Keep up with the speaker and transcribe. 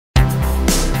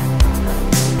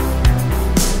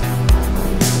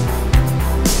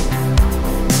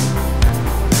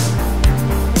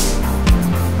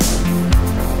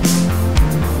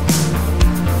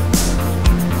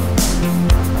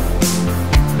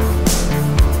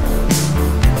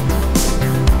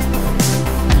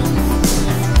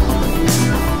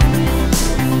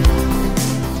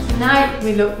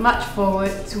we look much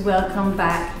forward to welcome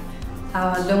back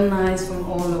our alumni from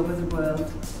all over the world.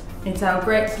 It's our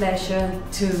great pleasure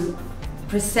to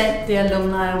present the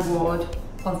Alumni Award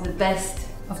of the Best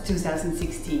of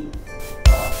 2016.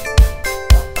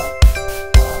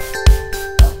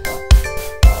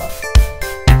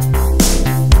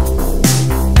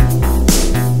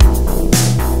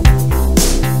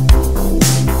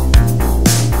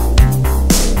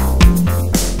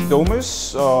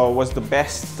 Domus was the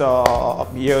best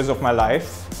years of my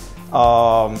life.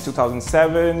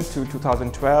 2007 to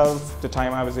 2012, the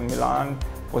time I was in Milan,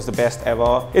 was the best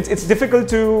ever. It's difficult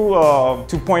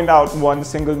to point out one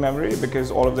single memory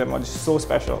because all of them are just so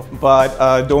special.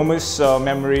 But Domus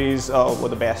memories were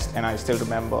the best, and I still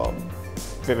remember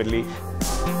vividly.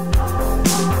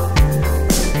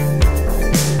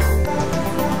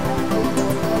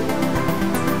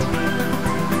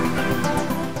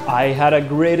 I had a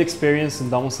great experience in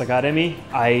Domus Academy.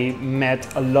 I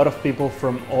met a lot of people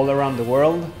from all around the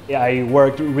world. I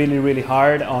worked really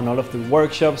hard on all of the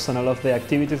workshops and all of the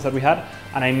activities that we had.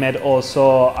 And I met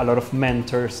also a lot of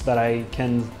mentors that I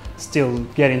can still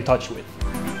get in touch with.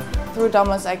 Through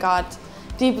Domus I got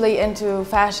deeply into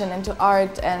fashion, into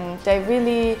art, and they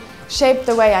really shaped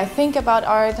the way I think about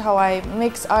art, how I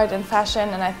mix art and fashion,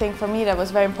 and I think for me that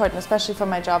was very important, especially for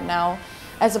my job now.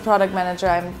 As a product manager,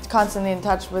 I'm constantly in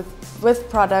touch with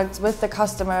products, with the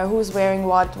customer, who's wearing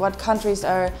what countries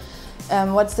are,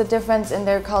 what's the difference in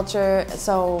their culture.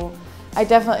 So I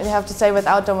definitely have to say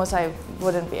without Domus I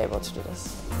wouldn't be able to do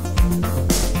this.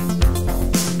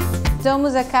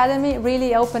 Domus Academy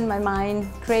really opened my mind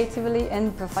creatively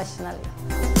and professionally.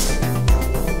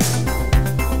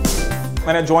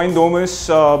 When I joined Domus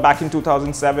back in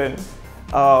 2007,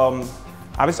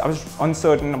 I was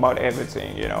uncertain about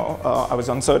everything, you know. I was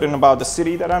uncertain about the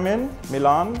city that I'm in,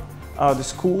 Milan, the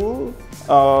school,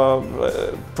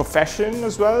 profession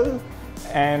as well,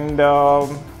 and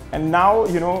now,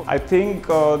 you know, I think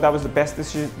that was the best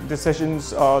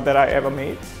decisions that I ever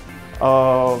made,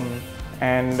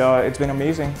 and it's been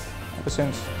amazing ever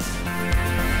since.